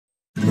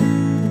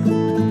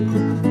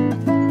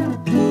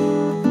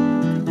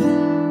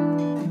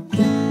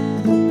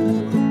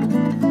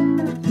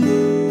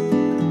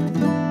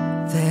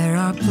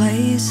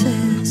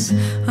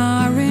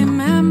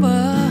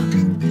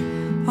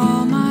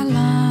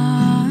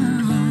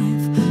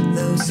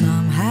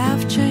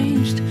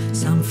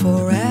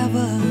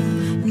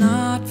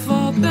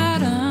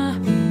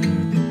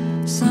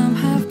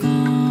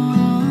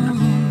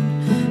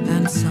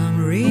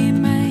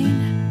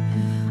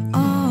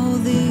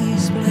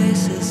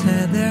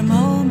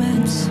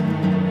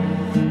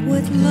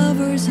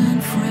lovers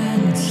and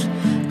friends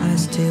I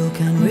still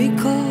can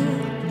recall.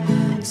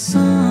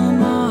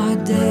 Some are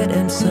dead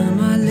and some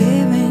are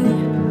living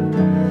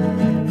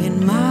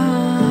in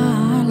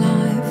my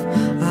life.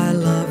 I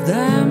love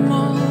them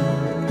all.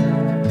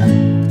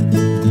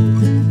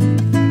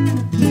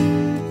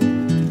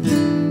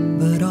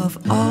 But of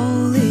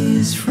all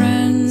these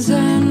friends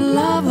and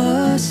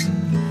lovers,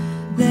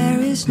 there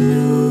is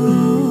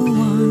no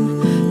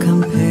one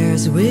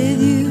compares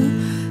with you.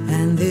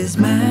 And these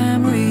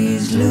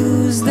memories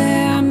lose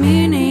their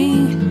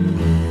meaning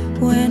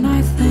when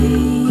I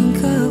think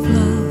of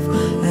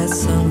love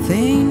as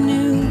something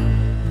new.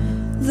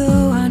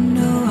 Though I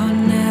know I'll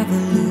never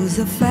lose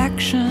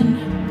affection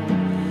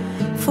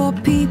for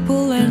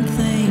people and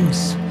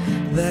things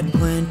that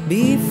went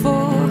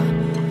before,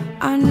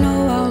 I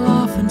know I'll